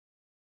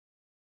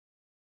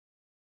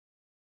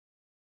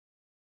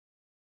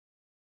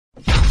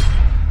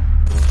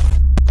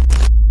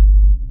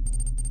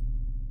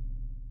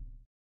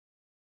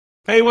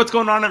Hey, what's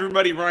going on,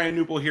 everybody? Ryan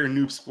Newpel here,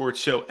 Knup Sports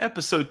Show,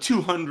 episode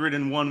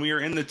 201. We are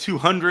in the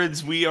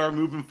 200s. We are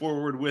moving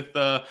forward with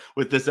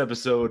this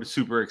episode.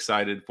 Super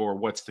excited for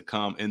what's to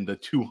come in the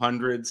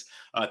 200s.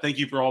 Thank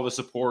you for all the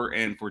support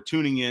and for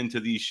tuning in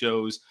to these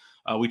shows.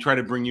 We try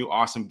to bring you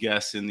awesome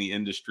guests in the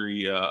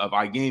industry of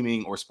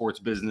iGaming or sports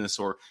business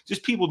or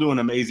just people doing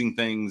amazing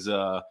things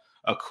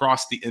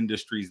across the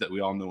industries that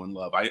we all know and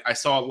love. I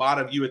saw a lot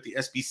of you at the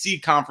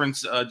SBC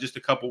conference just a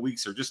couple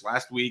weeks or just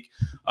last week.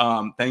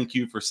 Thank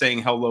you for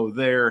saying hello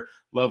there.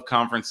 Love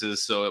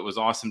conferences. So it was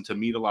awesome to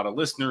meet a lot of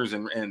listeners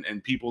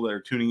and people that are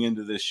tuning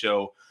into this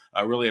show.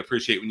 I really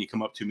appreciate when you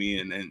come up to me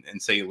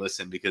and say you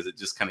listen, because it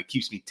just kind of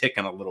keeps me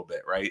ticking a little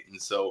bit, right?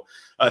 And so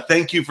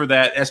thank you for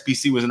that.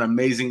 SBC was an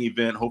amazing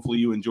event. Hopefully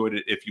you enjoyed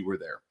it if you were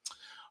there.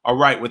 All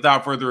right,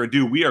 without further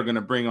ado, we are going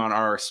to bring on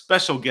our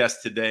special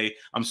guest today.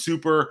 I'm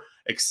super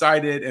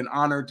excited and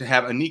honored to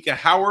have Anika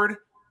Howard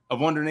of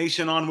WONDR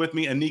Nation on with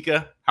me.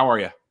 Anika, how are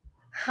you?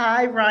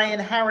 Hi, Ryan.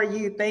 How are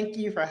you? Thank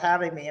you for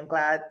having me. I'm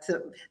glad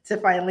to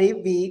finally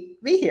be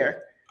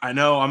here. I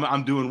know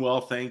I'm doing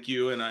well, thank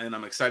you, and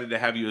I'm excited to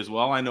have you as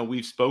well. I know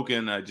we've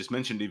spoken. I just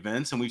mentioned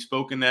events, and we've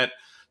spoken at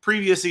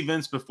previous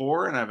events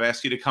before, and I've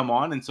asked you to come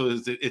on, and so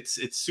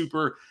it's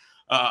super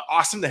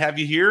awesome to have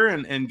you here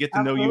and get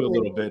to know you a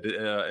little bit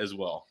as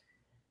well.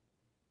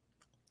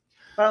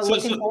 Well,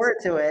 looking forward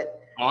to it.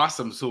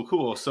 Awesome, so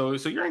cool. So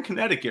you're in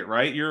Connecticut,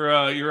 right?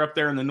 You're up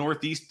there in the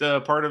northeast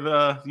part of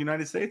the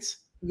United States.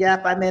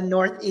 Yep, I'm in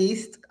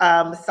northeast,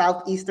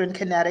 southeastern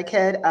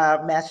Connecticut,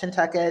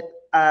 Mashantucket,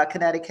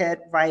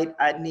 Connecticut, right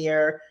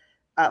near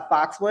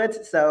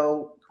Foxwoods.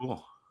 So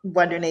cool.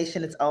 WONDR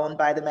Nation is owned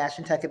by the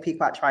Mashantucket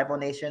Pequot Tribal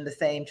Nation, the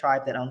same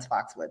tribe that owns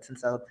Foxwoods, and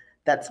so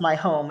that's my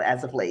home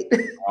as of late.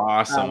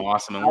 Awesome,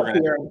 awesome. And we're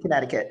here in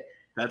Connecticut.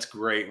 That's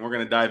great. We're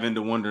going to dive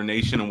into WONDR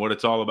Nation and what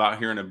it's all about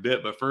here in a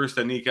bit. But first,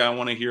 Anika, I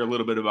want to hear a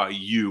little bit about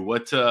you.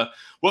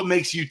 What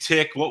makes you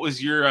tick? What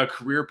was your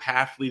career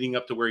path leading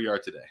up to where you are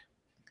today?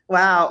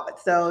 Wow.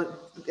 So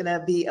I'm going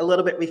to be a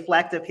little bit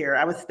reflective here.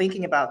 I was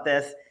thinking about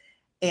this,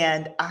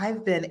 and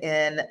I've been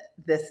in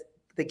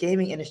the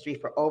gaming industry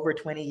for over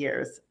 20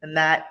 years. And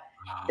that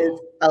is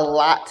a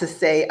lot to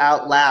say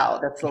out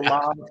loud. That's a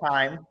long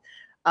time.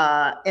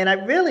 And I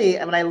really,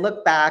 when I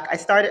look back, I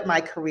started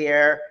my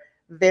career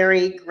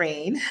very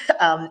green,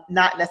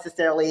 not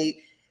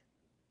necessarily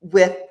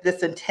with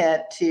this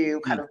intent to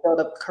kind of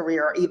build a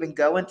career or even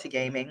go into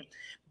gaming.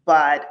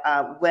 But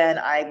when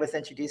I was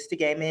introduced to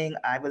gaming,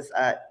 I was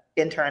an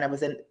intern. I was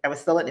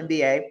still at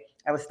MBA.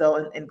 I was still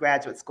in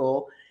graduate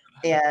school,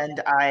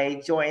 and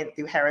I joined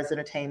through Harris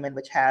Entertainment,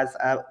 which has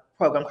a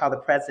program called the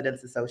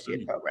President's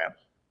Associate Program.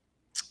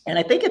 And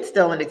I think it's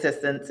still in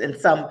existence in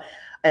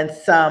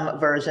some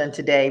version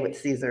today with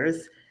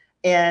Caesars.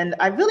 And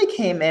I really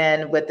came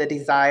in with the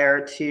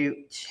desire to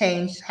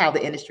change how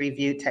the industry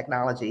viewed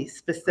technology,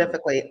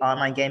 specifically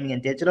online gaming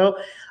and digital.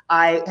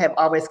 I have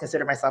always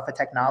considered myself a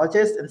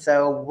technologist. And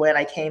so when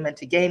I came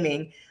into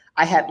gaming,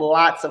 I had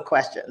lots of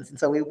questions. And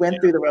so we went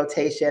through the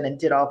rotation and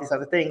did all these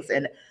other things.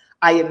 And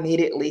I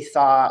immediately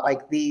saw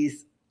like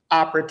these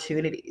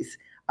opportunities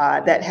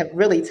that have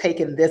really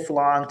taken this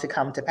long to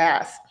come to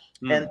pass.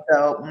 And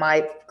so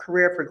my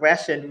career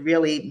progression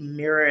really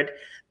mirrored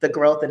the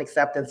growth and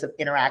acceptance of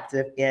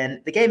interactive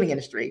in the gaming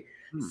industry.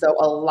 So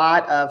a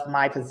lot of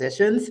my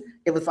positions,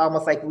 it was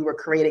almost like we were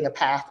creating a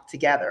path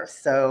together.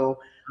 So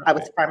I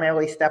was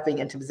primarily stepping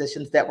into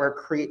positions that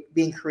were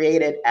being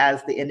created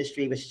as the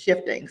industry was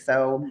shifting.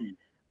 So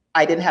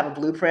I didn't have a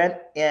blueprint,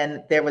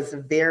 and there was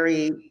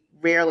very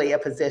rarely a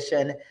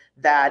position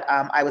that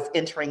I was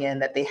entering in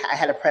that I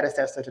had a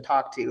predecessor to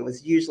talk to. It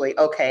was usually,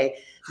 okay,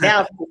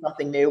 now it's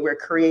something new, we're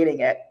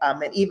creating it.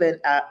 And even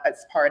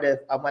as part of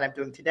what I'm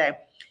doing today.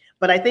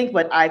 But I think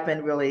what I've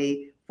been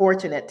really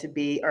fortunate to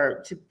be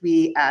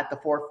at the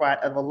forefront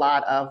of a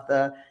lot of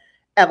the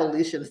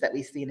evolutions that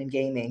we've seen in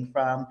gaming,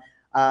 from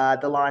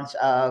the launch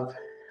of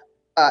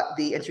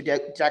the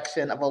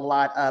introduction of a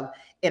lot of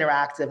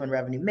interactive and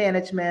revenue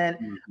management,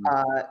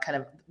 kind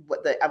of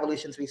what the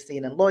evolutions we've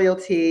seen in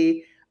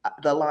loyalty,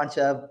 the launch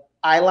of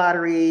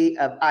iLottery,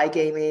 of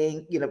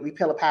iGaming,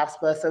 repeal of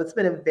PASPA. So it's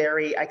been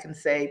I can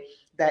say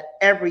that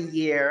every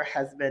year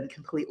has been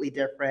completely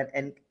different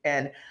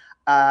and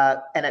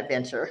an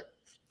adventure.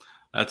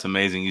 That's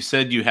amazing. You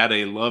said you had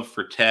a love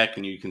for tech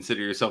and you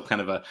consider yourself kind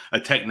of a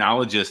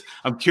technologist.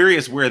 I'm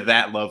curious where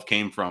that love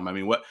came from. I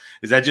mean, what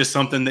is that, just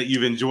something that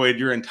you've enjoyed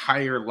your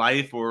entire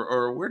life,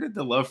 or where did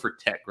the love for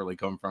tech really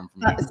come from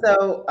you?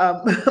 So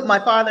my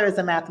father is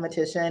a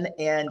mathematician,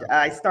 and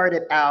I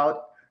started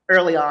out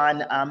early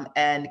on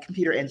in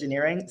computer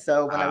engineering.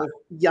 So when I was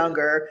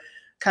younger,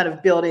 kind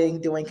of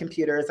doing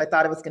computers, I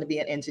thought I was going to be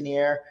an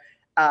engineer.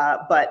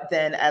 But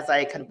then as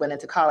I kind of went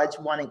into college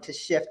wanting to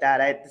shift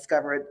that, I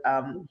discovered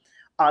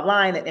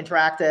online and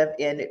interactive,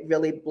 and it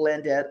really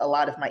blended a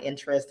lot of my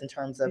interest in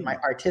terms of my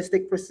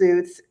artistic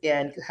pursuits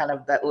and kind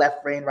of that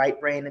left brain, right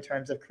brain in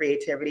terms of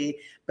creativity,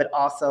 but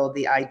also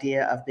the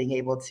idea of being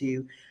able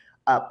to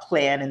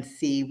plan and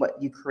see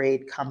what you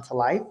create come to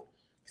life.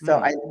 So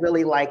I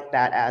really like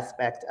that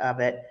aspect of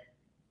it.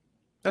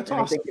 That's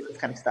and awesome. I think it's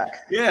kind of stuck.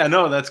 Yeah,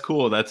 no, that's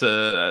cool. That's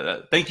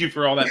thank you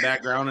for all that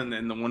background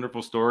and the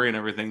wonderful story and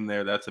everything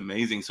there. That's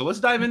amazing. So let's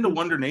dive into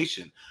WONDR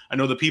Nation. I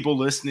know the people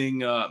listening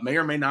may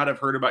or may not have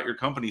heard about your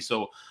company.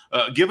 So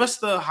give us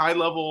the high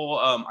level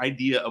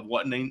idea of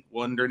what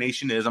WONDR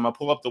Nation is. I'm gonna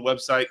pull up the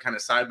website kind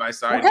of side by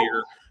side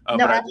here,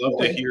 but I'd love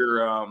to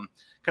hear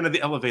kind of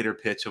the elevator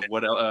pitch of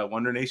what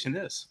WONDR Nation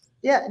is.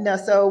 Yeah, no,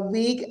 so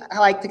we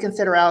like to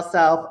consider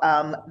ourselves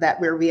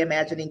that we're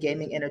reimagining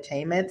gaming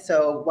entertainment.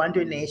 So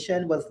WONDR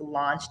Nation was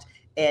launched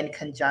in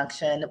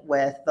conjunction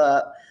with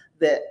the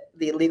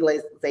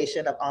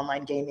legalization of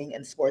online gaming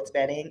and sports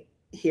betting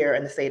here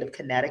in the state of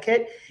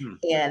Connecticut.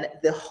 And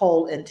the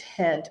whole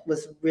intent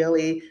was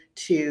really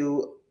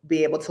to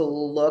be able to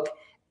look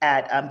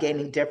at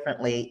gaming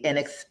differently and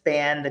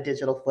expand the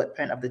digital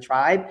footprint of the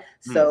tribe.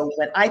 So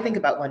when I think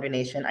about WONDR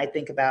Nation, I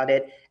think about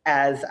it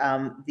as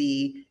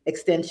the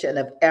extension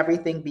of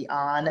everything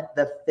beyond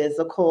the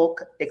physical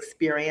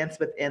experience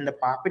within the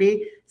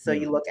property. So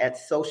you look at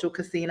social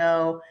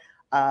casino,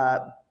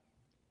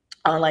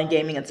 online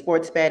gaming and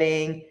sports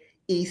betting,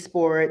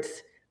 esports,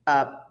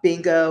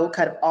 bingo,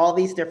 kind of all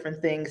these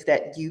different things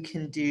that you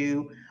can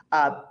do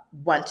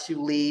once you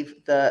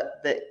leave the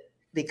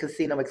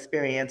casino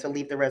experience or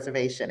leave the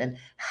reservation, and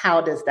how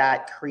does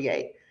that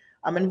create?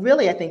 And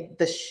really, I think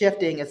the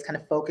shifting is kind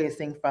of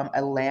focusing from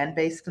a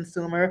land-based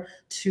consumer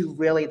to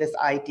really this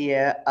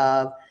idea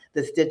of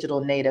this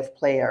digital native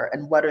player,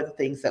 and what are the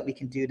things that we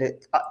can do to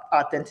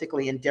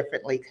authentically and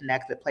differently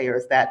connect with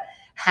players that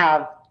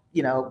have,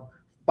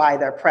 by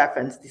their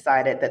preference,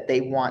 decided that they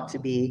want to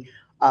be,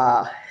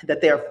 that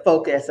their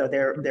focus or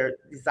their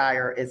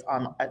desire is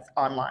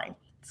online.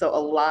 So a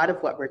lot of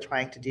what we're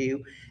trying to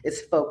do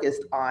is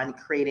focused on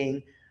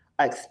creating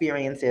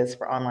experiences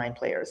for online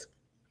players.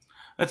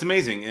 That's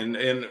amazing.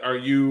 And are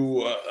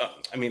you,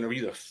 are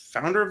you the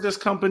founder of this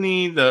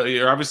company?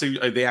 You're obviously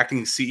the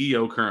acting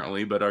CEO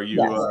currently, but are you,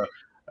 yes.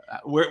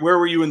 Where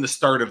were you in the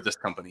start of this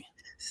company?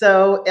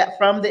 So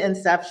from the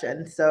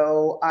inception,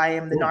 so I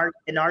am the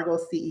inaugural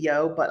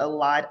CEO, but a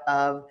lot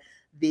of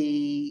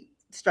the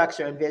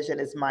structure and vision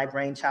is my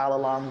brainchild,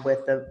 along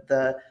with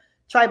the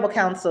tribal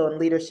council and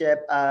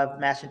leadership of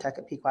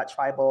Mashantucket Pequot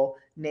Tribal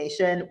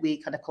Nation.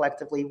 We kind of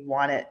collectively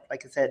wanted,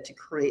 like I said, to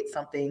create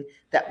something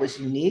that was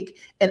unique,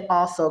 and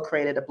also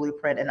created a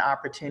blueprint and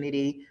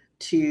opportunity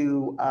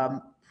to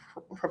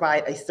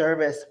provide a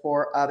service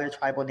for other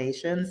tribal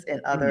nations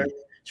and other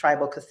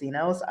tribal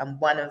casinos.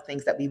 One of the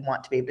things that we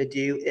want to be able to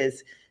do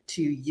is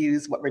to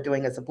use what we're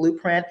doing as a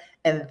blueprint,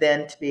 and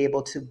then to be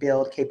able to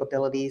build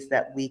capabilities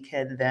that we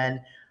can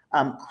then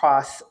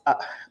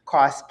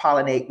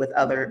cross-pollinate with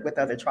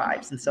other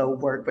tribes, and so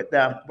work with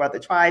other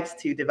tribes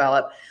to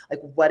develop, like,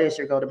 what is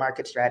your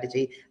go-to-market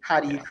strategy? How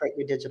do you create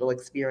your digital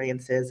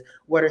experiences?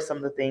 What are some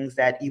of the things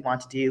that you want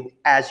to do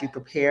as you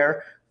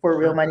prepare for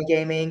real money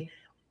gaming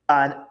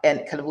and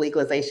kind of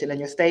legalization in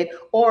your state?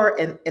 Or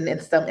in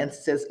some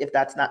instances, if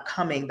that's not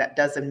coming, that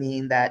doesn't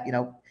mean that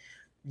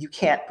you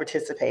can't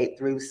participate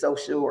through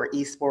social or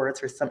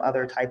esports or some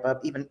other type of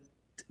even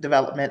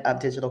development of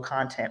digital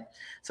content.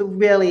 So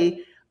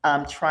really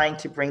trying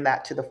to bring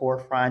that to the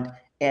forefront,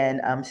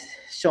 and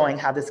showing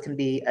how this can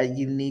be a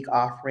unique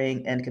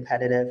offering and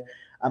competitive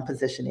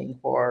positioning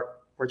for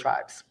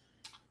tribes.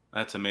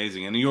 That's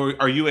amazing. And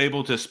are you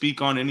able to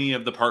speak on any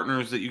of the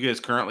partners that you guys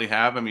currently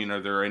have? I mean,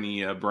 are there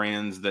any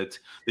brands that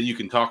you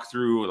can talk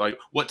through? Like,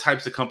 what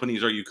types of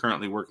companies are you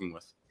currently working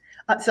with?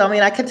 So,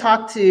 I can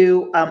talk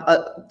to,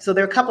 so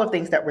there are a couple of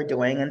things that we're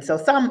doing. And so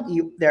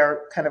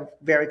they're kind of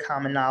very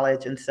common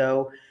knowledge. And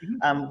so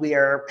we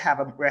have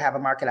a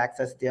market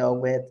access deal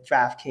with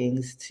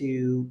DraftKings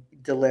to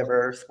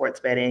deliver sports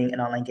betting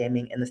and online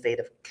gaming in the state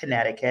of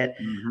Connecticut.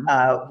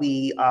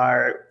 We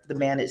are the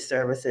managed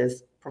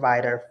services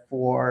provider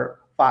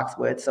for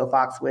Foxwoods. So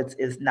Foxwoods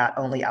is not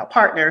only our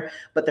partner,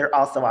 but they're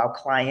also our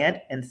client.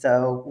 And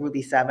so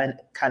Ruby 7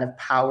 kind of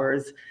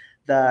powers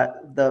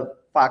the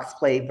Fox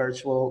Play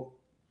virtual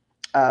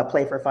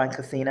Play for Fun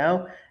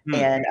casino.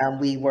 And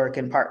we work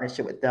in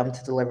partnership with them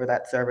to deliver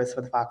that service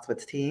for the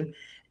Foxwoods team.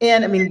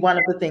 And one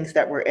of the things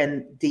that we're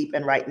deep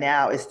in right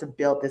now is to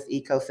build this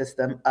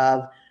ecosystem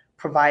of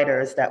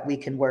providers that we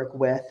can work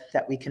with,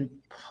 that we can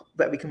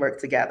work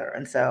together.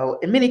 And so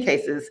in many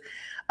cases,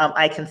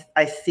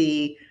 I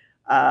see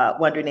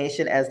WONDR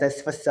Nation as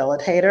this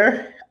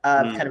facilitator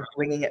of kind of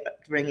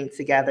bringing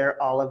together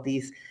all of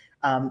these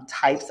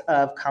types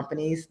of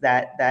companies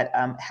that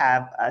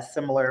have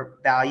similar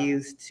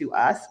values to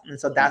us. And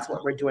so that's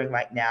what we're doing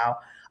right now.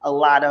 A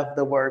lot of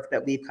the work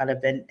that we've kind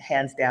of been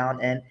hands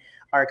down and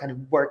are kind of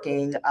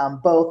working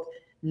both,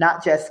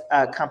 not just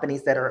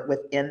companies that are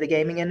within the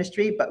gaming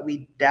industry, but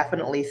we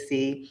definitely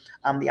see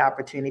the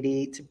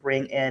opportunity to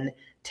bring in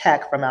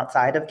tech from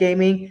outside of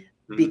gaming,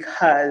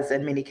 because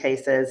in many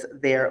cases,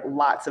 there are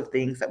lots of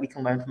things that we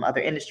can learn from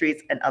other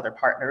industries and other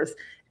partners,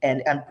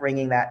 and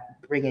bringing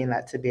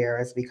that to bear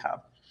as we come.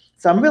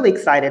 So I'm really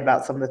excited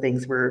about some of the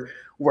things we're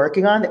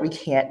working on that we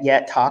can't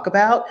yet talk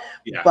about.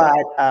 Yeah.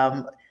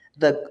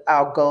 But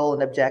our goal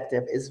and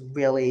objective is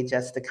really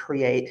just to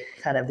create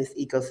kind of this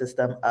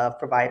ecosystem of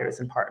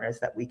providers and partners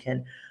that we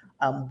can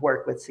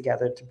work with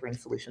together to bring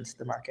solutions to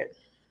the market.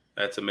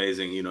 That's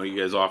amazing. You know, you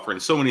guys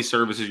offering so many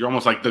services. You're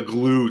almost like the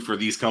glue for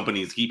these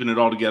companies, keeping it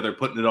all together,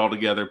 putting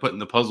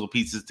the puzzle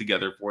pieces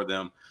together for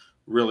them.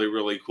 Really,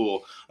 really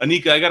cool.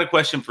 Anika, I got a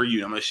question for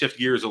you. I'm going to shift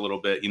gears a little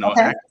bit. You know,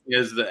 Okay.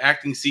 as the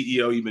acting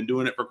CEO, you've been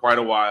doing it for quite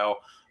a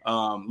while,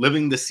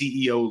 living the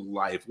CEO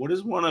life. What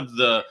is one of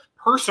the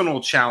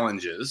personal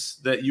challenges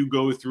that you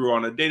go through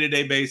on a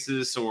day-to-day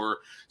basis, or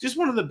just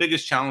one of the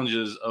biggest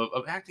challenges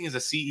of acting as a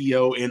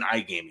CEO in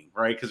iGaming,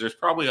 right? Because there's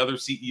probably other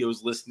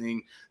CEOs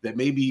listening that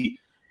may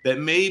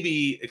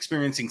be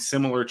experiencing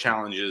similar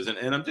challenges.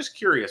 And I'm just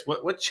curious,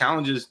 what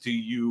challenges do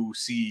you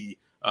see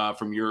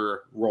from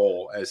your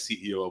role as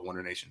CEO of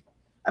WONDR Nation?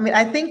 I mean,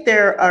 I think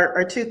there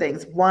are two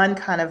things. One,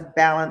 kind of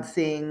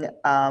balancing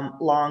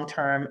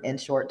long-term and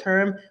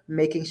short-term,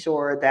 making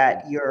sure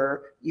that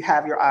you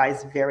have your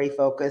eyes very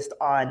focused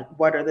on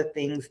what are the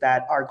things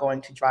that are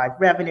going to drive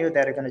revenue,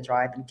 that are going to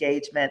drive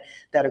engagement,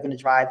 that are going to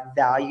drive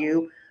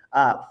value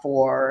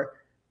for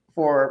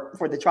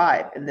the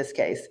tribe in this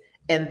case.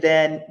 And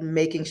then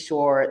making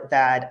sure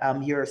that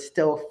you're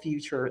still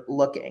future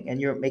looking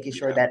and you're making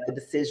sure that the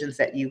decisions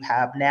that you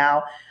have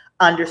now,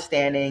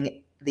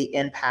 understanding the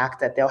impact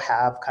that they'll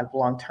have kind of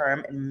long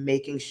term, and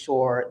making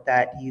sure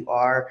that you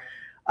are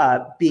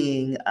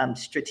being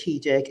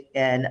strategic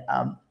and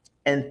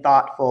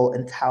thoughtful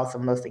in how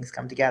some of those things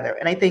come together.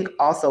 And I think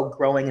also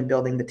growing and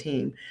building the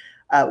team.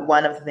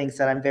 One of the things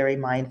that I'm very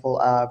mindful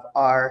of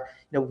are,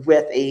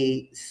 with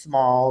a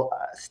small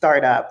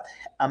startup,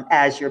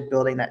 as you're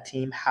building that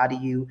team, how do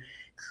you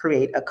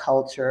create a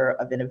culture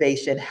of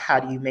innovation? How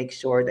do you make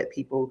sure that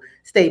people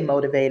stay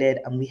motivated?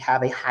 And we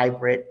have a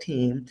hybrid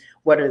team.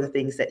 What are the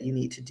things that you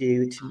need to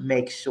do to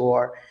make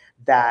sure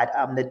that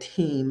the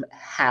team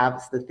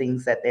has the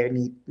things that they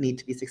need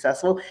to be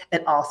successful,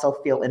 and also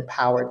feel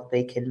empowered that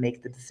they can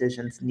make the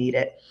decisions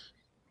needed?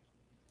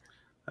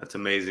 That's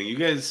amazing.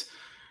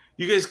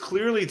 You guys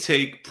clearly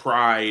take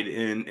pride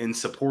in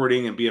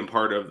supporting and being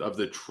part of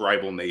the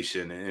tribal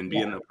nation and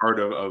being a part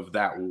of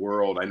that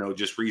world. I know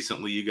just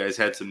recently you guys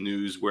had some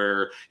news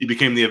where you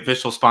became the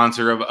official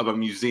sponsor of a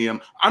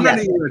museum. I'm not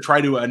even going to try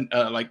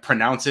to like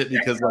pronounce it,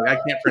 because like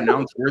I can't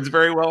pronounce words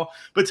very well.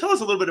 But tell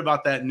us a little bit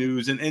about that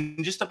news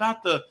and just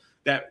about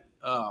that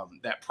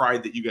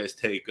pride that you guys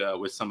take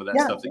with some of that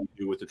stuff that you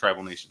do with the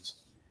tribal nations.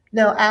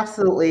 No,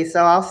 absolutely.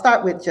 So I'll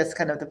start with just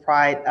kind of the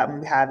pride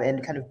we have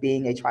in kind of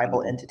being a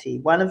tribal entity.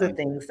 One of the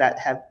things that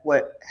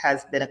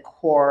has been a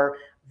core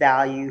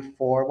value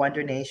for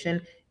WONDR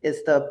Nation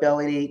is the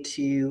ability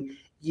to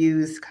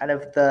use kind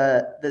of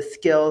the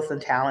skills and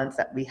talents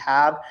that we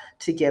have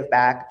to give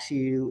back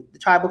to the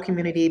tribal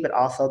community, but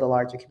also the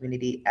larger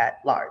community at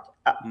large,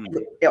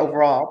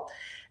 overall.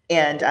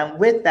 And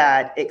with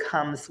that, it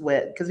comes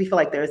with, because we feel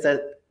like there's a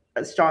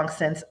strong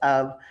sense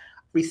of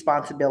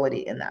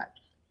responsibility in that.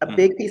 A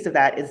big piece of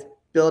that is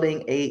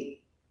building a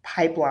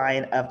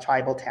pipeline of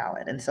tribal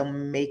talent. And so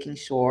making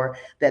sure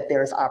that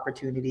there's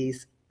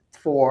opportunities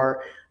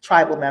for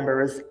tribal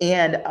members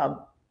and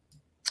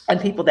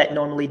people that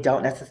normally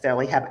don't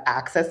necessarily have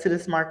access to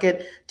this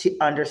market to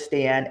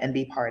understand and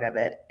be part of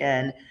it.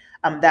 And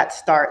that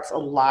starts a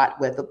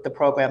lot with the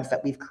programs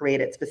that we've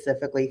created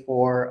specifically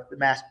for the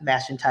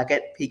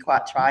Mashantucket Pequot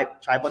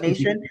tribal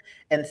nation.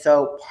 And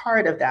so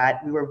part of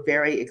that, we were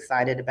very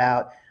excited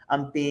about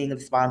being a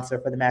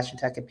sponsor for the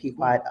Mashantucket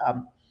Pequot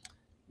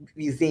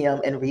Museum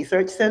and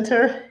Research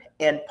Center.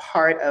 And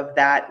part of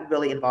that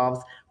really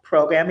involves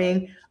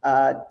programming,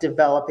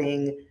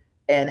 developing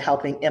and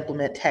helping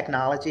implement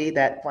technology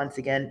that, once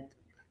again,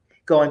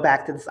 going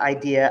back to this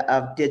idea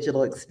of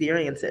digital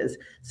experiences.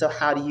 So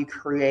how do you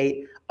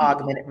create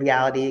augmented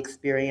reality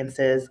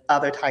experiences,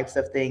 other types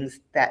of things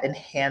that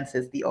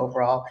enhances the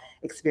overall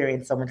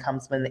experience someone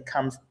when they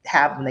come to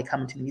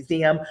the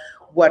museum?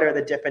 What are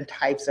the different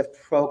types of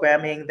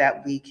programming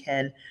that we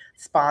can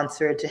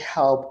sponsor to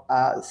help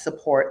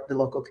support the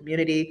local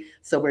community?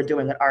 So we're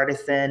doing an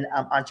artisan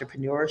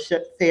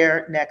entrepreneurship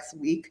fair next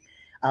week.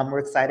 We're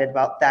excited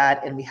about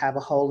that, and we have a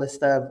whole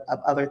list of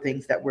other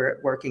things that we're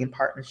working in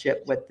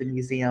partnership with the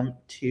museum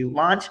to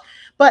launch.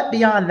 But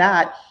beyond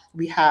that,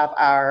 we have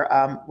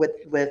our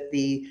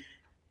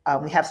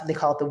we have something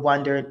called the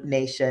WONDR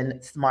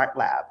Nation Smart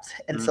Labs,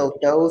 and so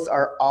those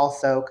are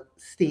also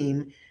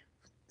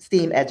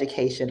STEAM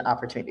education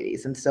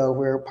opportunities. And so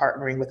we're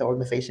partnering with an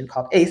organization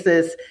called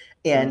ACES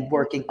and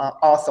working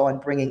also on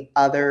bringing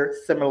other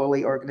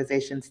similarly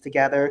organizations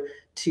together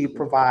to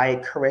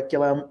provide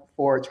curriculum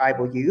for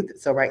tribal youth.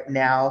 So right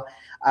now,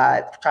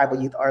 tribal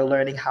youth are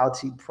learning how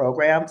to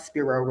program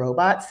Spiro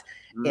robots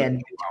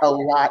and a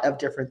lot of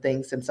different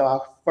things. And so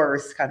our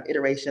first kind of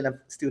iteration of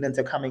students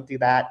are coming through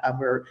that.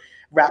 We're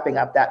wrapping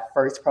up that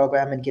first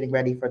program and getting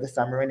ready for the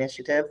summer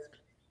initiative.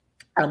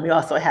 We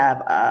also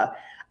have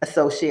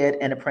associate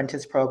and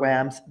apprentice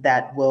programs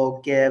that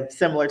will give,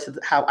 similar to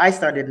how I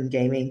started in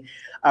gaming,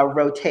 a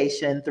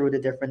rotation through the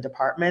different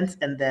departments,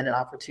 and then an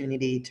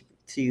opportunity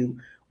to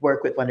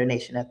work with WONDR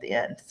Nation at the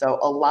end. So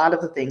a lot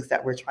of the things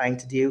that we're trying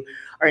to do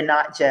are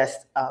not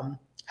just kind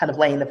of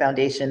laying the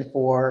foundation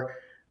for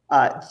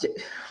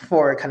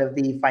kind of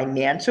the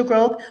financial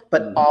growth,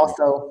 but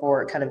also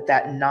for kind of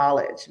that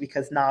knowledge,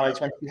 because knowledge,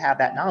 once you have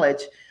that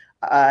knowledge,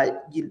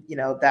 you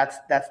know, that's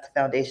the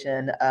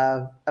foundation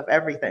of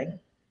everything.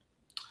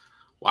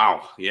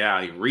 Wow.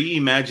 Yeah.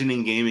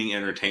 Reimagining gaming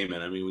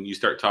entertainment. I mean, when you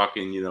start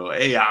talking, you know,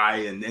 AI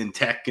and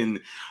tech and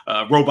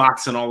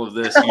robots and all of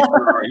this,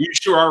 you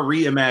sure are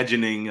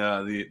reimagining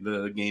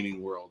the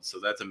gaming world. So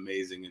that's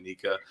amazing,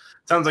 Anika.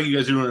 Sounds like you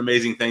guys are doing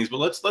amazing things, but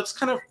let's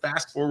kind of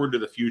fast forward to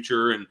the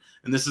future. And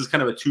this is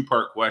kind of a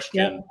two-part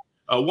question.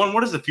 Yep. One, what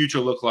does the future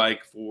look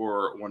like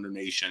for WONDR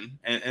Nation?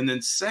 And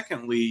then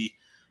secondly,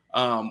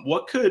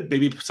 what could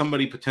maybe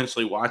somebody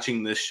potentially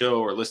watching this show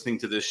or listening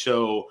to this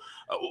show,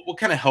 what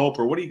kind of help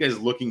or what are you guys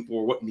looking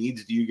for? What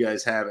needs do you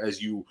guys have as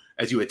you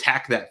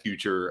attack that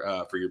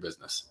future for your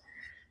business?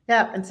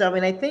 Yeah, and so I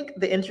mean, I think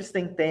the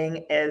interesting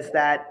thing is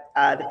that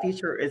the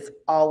future is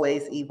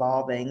always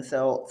evolving.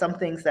 So some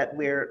things that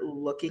we're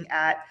looking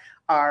at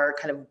are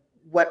kind of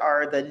what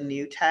are the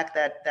new tech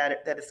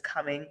that is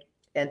coming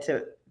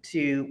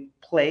into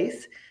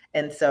place.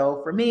 And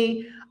so for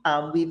me,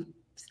 we've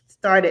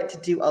started to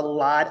do a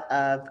lot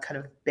of kind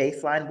of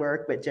baseline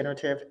work with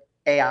generative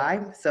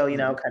AI. So, you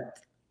know, kind of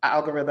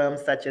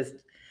algorithms such as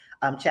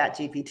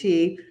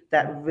ChatGPT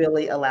that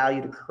really allow you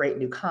to create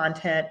new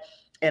content.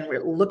 And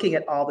we're looking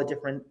at all the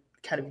different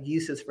kind of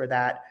uses for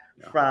that,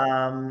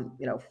 from,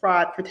 you know,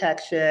 fraud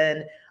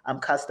protection,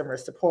 customer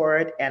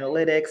support,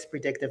 analytics,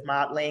 predictive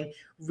modeling,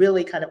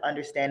 really kind of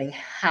understanding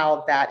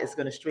how that is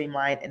going to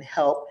streamline and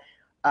help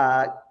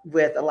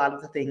with a lot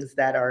of the things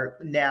that are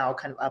now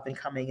kind of up and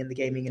coming in the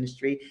gaming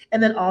industry.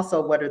 And then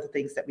also, what are the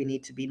things that we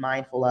need to be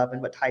mindful of,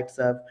 and what types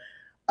of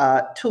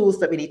tools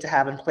that we need to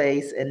have in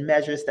place, and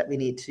measures that we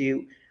need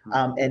to,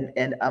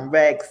 and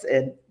regs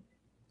and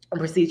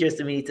procedures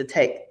that we need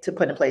to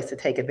put in place to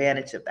take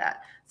advantage of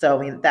that. So,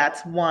 I mean,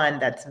 that's one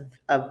that's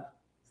of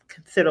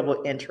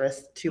considerable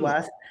interest to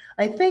us.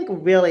 I think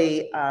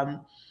really,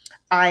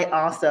 I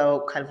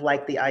also kind of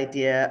like the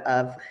idea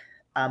of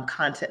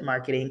content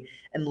marketing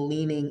and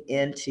leaning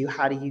into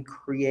how do you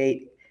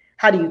create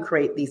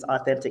these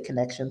authentic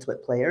connections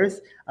with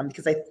players,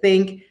 because I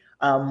think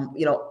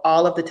you know,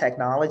 all of the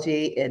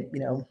technology and, you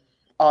know,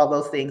 all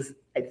those things,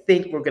 I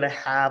think we're going to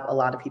have a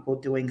lot of people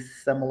doing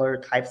similar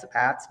types of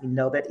paths. We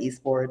know that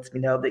esports, we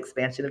know the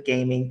expansion of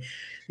gaming,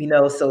 we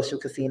know social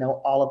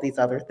casino, all of these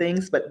other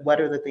things, but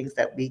what are the things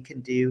that we can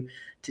do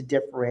to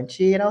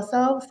differentiate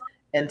ourselves?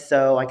 And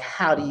so, like,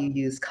 how do you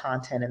use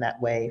content in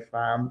that way,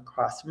 from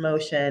cross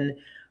promotion,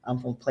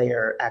 from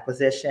player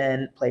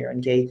acquisition, player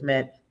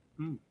engagement,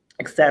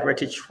 et cetera,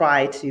 to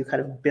try to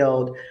kind of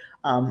build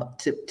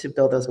to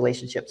build those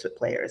relationships with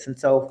players. And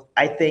so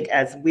I think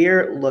as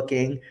we're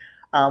looking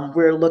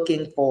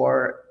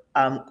for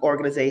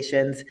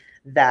organizations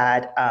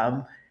that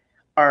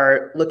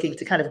are looking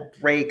to kind of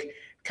break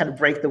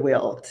the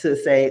wheel, to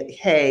say,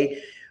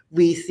 hey,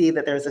 we see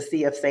that there's a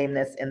sea of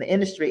sameness in the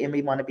industry and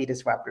we want to be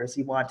disruptors.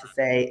 We want to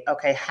say,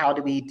 okay, how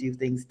do we do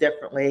things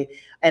differently,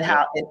 and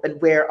how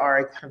and where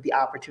are kind of the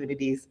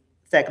opportunities,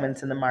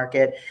 segments in the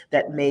market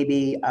that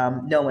maybe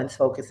no one's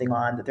focusing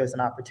on, that there's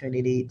an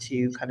opportunity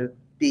to kind of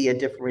be a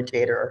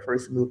differentiator or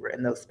first mover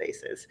in those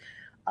spaces.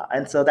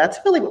 And so that's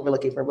really what we're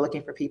looking for. We're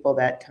looking for people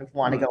that kind of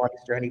want to go on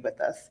this journey with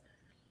us.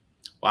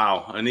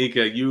 Wow,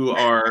 Anika, you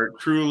are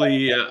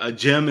truly a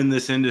gem in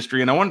this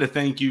industry. And I wanted to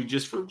thank you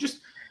just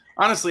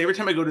honestly, every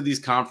time I go to these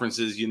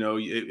conferences, you know,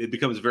 it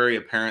becomes very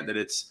apparent that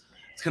it's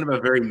kind of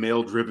a very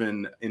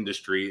male-driven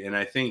industry. And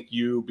I think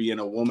you being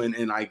a woman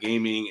in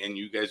iGaming, and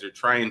you guys are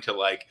trying to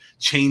like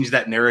change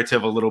that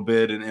narrative a little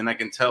bit. And I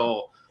can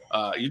tell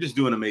you're just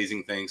doing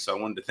amazing things. So I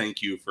wanted to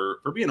thank you for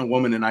being a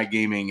woman in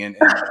iGaming and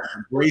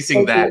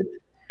embracing that.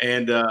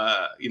 And,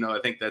 you know, I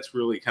think that's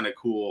really kind of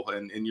cool.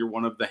 And you're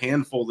one of the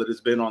handful that has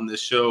been on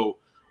this show,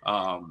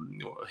 a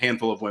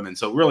handful of women.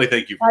 So really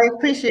thank you. I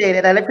appreciate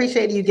it. And I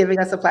appreciate you giving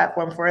us a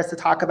platform for us to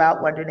talk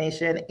about WONDR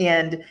Nation,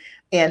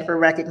 and for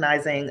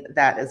recognizing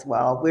that as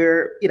well.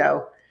 We're, you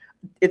know,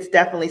 it's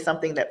definitely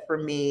something that for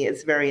me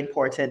is very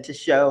important to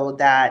show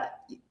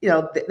that, you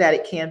know, that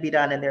it can be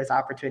done and there's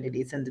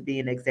opportunities, and to be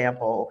an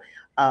example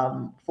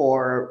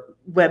for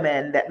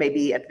women that may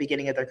be at the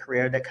beginning of their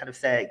career that kind of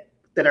say,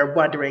 that are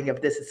wondering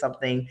if this is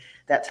something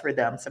that's for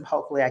them. So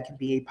hopefully I can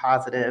be a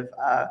positive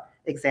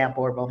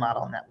example or role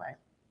model in that way.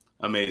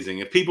 Amazing.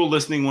 If people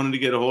listening wanted to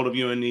get a hold of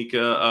you,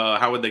 Anika,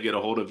 how would they get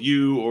a hold of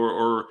you?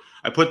 Or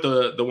I put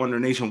the WONDR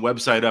Nation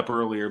website up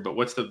earlier, but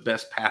what's the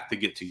best path to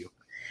get to you?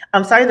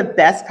 I'm sorry, the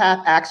best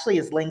path actually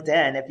is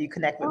LinkedIn. If you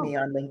connect with me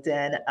on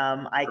LinkedIn,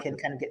 I can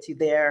kind of get you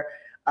there.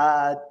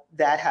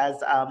 That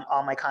has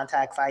all my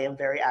contacts. I am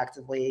very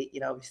actively,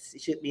 you know,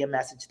 shoot me a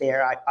message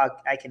there.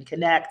 I can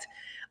connect.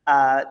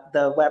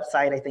 The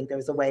website, I think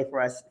there's a way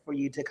for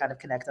you to kind of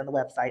connect on the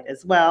website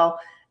as well.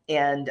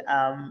 And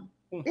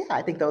Cool. Yeah,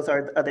 I think those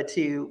are the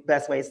two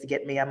best ways to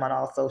get me. I'm on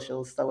all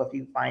socials, so if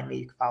you find me,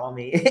 you can follow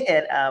me,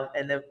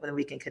 and then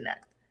we can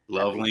connect.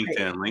 Love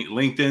LinkedIn.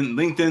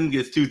 LinkedIn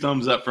gets 2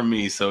 thumbs up from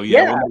me. So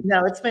yeah, Yeah,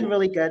 no, it's been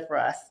really good for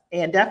us,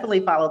 and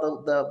definitely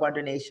follow the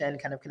WONDR Nation.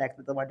 Kind of connect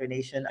with the WONDR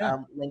Nation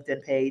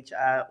LinkedIn page.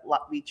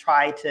 We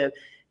try to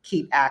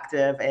keep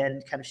active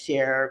and kind of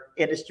share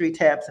industry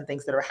tips and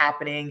things that are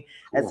happening,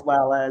 as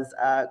well as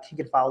you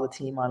can follow the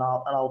team on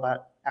all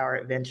about our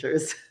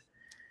adventures.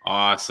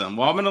 Awesome.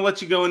 Well, I'm going to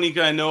let you go,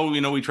 Anika. I know,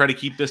 we try to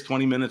keep this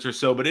 20 minutes or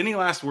so, but any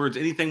last words,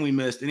 anything we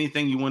missed,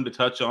 anything you wanted to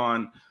touch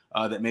on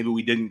that maybe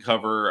we didn't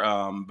cover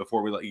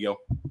before we let you go?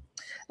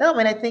 No, I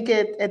mean, I think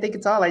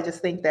it's all. I just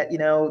think that,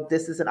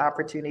 this is an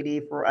opportunity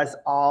for us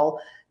all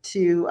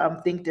to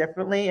think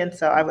differently. And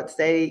so I would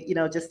say,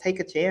 just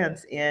take a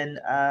chance and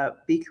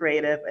be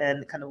creative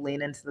and kind of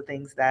lean into the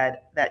things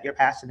that you're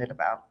passionate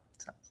about.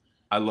 So.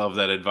 I love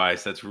that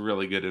advice. That's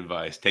really good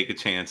advice. Take a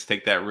chance,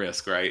 take that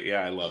risk, right?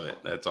 Yeah, I love it.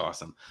 That's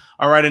awesome.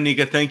 All right,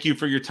 Anika, thank you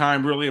for your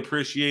time. Really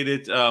appreciate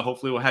it.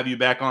 Hopefully we'll have you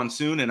back on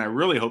soon. And I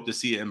really hope to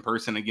see you in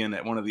person again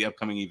at one of the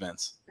upcoming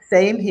events.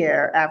 Same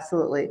here.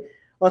 Absolutely.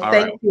 Well,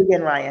 thank you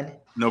again, Ryan.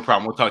 No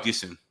problem. We'll talk to you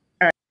soon.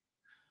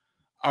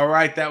 All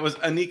right, that was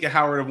Anika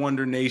Howard of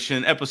WONDR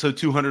Nation. Episode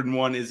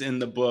 201 is in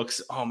the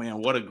books. Oh,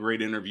 man, what a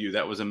great interview.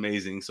 That was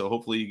amazing. So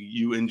hopefully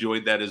you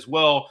enjoyed that as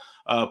well.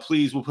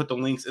 Please, we'll put the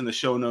links in the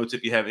show notes.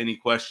 If you have any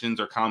questions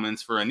or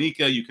comments for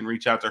Anika, you can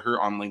reach out to her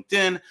on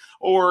LinkedIn,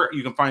 or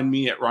you can find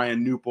me at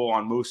Ryan Nupel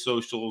on most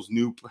socials.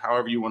 Noop,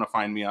 however you want to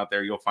find me out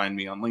there, you'll find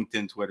me on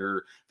LinkedIn,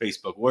 Twitter,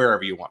 Facebook,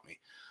 wherever you want me.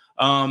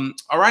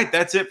 All right,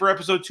 that's it for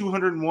episode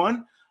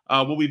 201.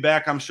 We'll be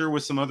back, I'm sure,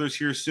 with some others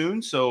here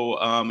soon. So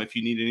if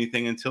you need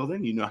anything until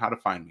then, you know how to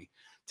find me.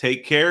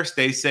 Take care,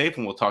 stay safe,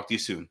 and we'll talk to you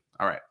soon.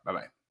 All right,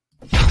 bye-bye.